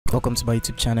Welcome to my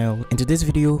YouTube channel. In today's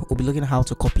video, we'll be looking at how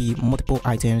to copy multiple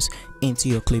items into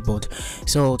your clipboard.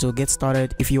 So to get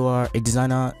started, if you are a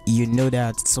designer, you know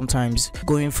that sometimes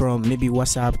going from maybe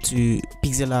WhatsApp to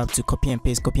Pixellab to copy and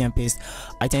paste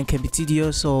item can be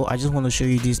tedious. So I just want to show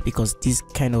you this because this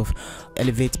kind of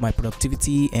elevates my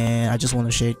productivity, and I just want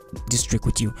to share this trick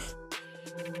with you.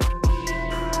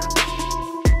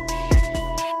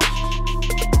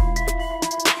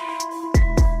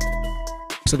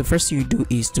 So the first thing you do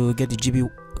is to get the GB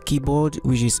keyboard,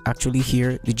 which is actually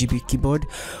here, the GB keyboard.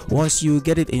 Once you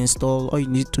get it installed, all you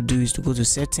need to do is to go to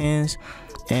settings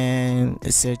and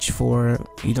search for,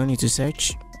 you don't need to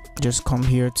search, just come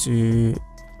here to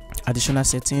additional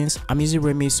settings. I'm using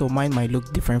Remy, so mine might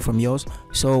look different from yours.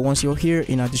 So once you're here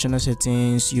in additional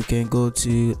settings, you can go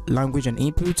to language and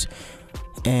input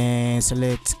and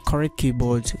select correct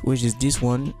keyboard, which is this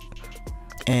one,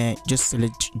 and just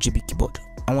select GB keyboard.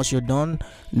 And once you're done,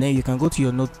 then you can go to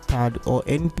your notepad or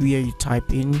anywhere you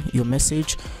type in your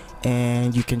message,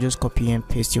 and you can just copy and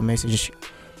paste your message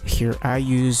here. I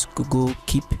use Google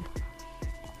Keep.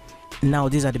 Now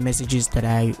these are the messages that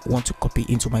I want to copy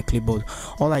into my clipboard.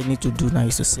 All I need to do now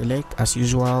is to select as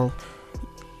usual.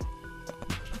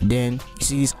 Then you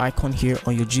see this icon here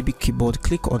on your GB keyboard,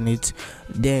 click on it.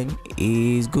 Then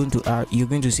it's going to add, you're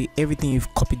going to see everything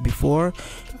you've copied before.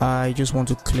 I just want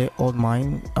to clear all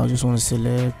mine. I just want to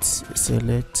select.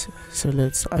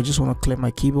 I just want to clear my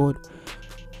clipboard,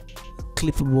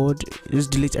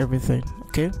 just delete everything.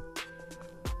 Okay,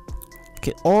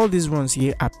 all these runs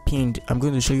here are pinned. I'm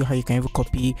going to show you how you can even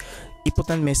copy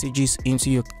important messages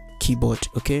into your keyboard,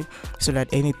 okay, so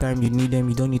that anytime you need them,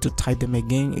 you don't need to type them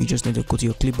again. You just need to go to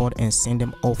your clipboard and send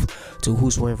them off to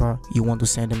whosoever you want to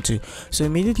send them to. So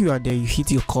immediately you are there, you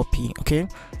hit your copy. Okay,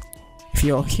 if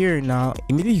you're here now,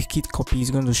 immediately you hit copy,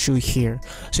 it's going to show here,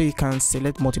 so you can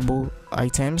select multiple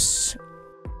items,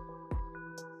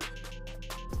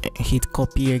 hit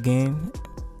copy again,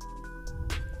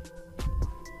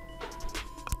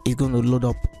 it's going to load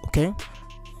up. Okay,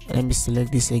 let me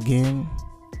select this again,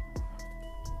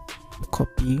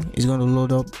 copy, is going to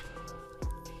load up.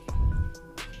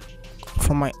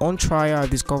 From my own trial, I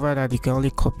discovered that you can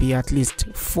only copy at least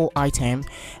 4 items,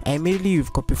 and immediately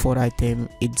you've copied 4 items,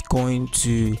 it's going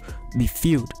to be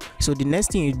filled. So the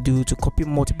next thing you do to copy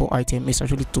multiple items is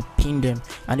actually to pin them,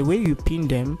 and the way you pin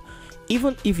them,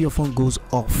 even if your phone goes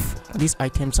off, these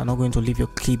items are not going to leave your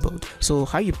keyboard. So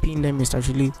how you pin them is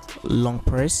actually long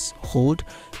press, hold,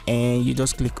 and you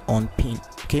just click on pin.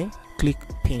 Okay, click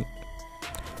pin.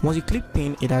 Once you click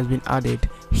pin, it has been added.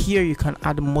 Here you can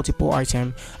add multiple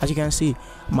items. As you can see,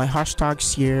 my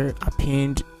hashtags here are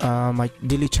pinned, my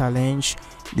daily challenge,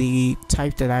 the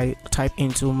type that I type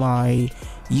into my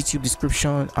YouTube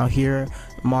description are here,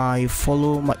 my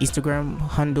Instagram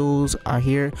handles are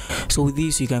here. So with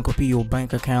this, you can copy your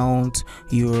bank account,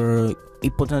 your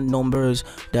important numbers,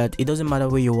 that it doesn't matter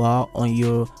where you are on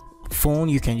your phone,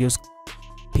 you can just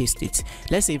paste it.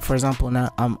 Let's say for example now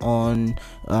I'm on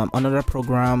another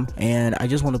program and I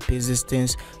just want to paste these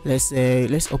things. Let's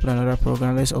open another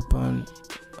program, let's open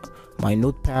my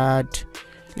notepad,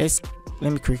 let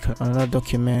me create another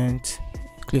document,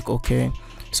 click OK.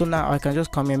 So now I can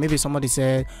just come here, maybe somebody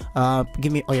said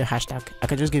give me all your hashtag, I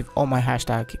can just give all my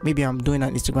hashtag. Maybe I'm doing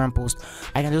an Instagram post,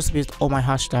 I can just paste all my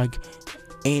hashtag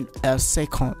in a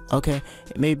second. Okay,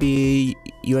 maybe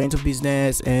you're into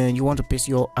business and you want to paste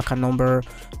your account number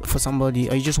for somebody,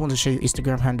 or you just want to share your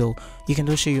Instagram handle, you can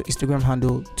just share your Instagram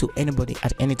handle to anybody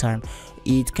at any time.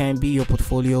 It can be your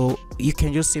portfolio. You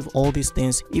can just save all these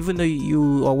things, even though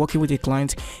you are working with a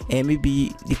client and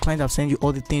maybe the client have sent you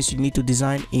all the things you need to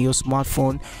design in your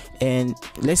smartphone, and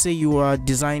let's say you are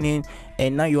designing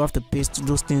and now you have to paste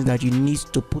those things that you need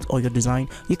to put on your design.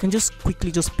 You can just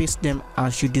quickly just paste them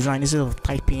as you design instead of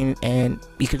typing, and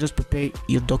you can just prepare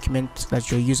your document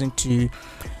that you're using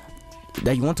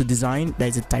that you want to design, that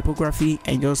is a typography,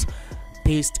 and just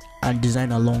paste and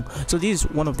design along. So this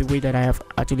is one of the way that I have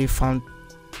actually found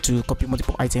to copy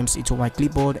multiple items into my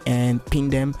clipboard and pin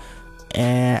them.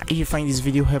 And if you find this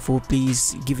video helpful,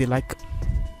 please give it a like,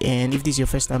 and if this is your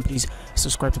first time, please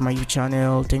subscribe to my YouTube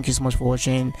channel. Thank you so much for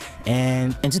watching,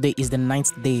 and today is the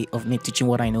 9th day of me teaching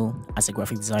what I know as a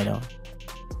graphic designer.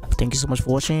 Thank you so much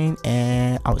for watching,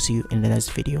 and I'll see you in the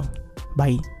next video.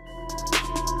 Bye.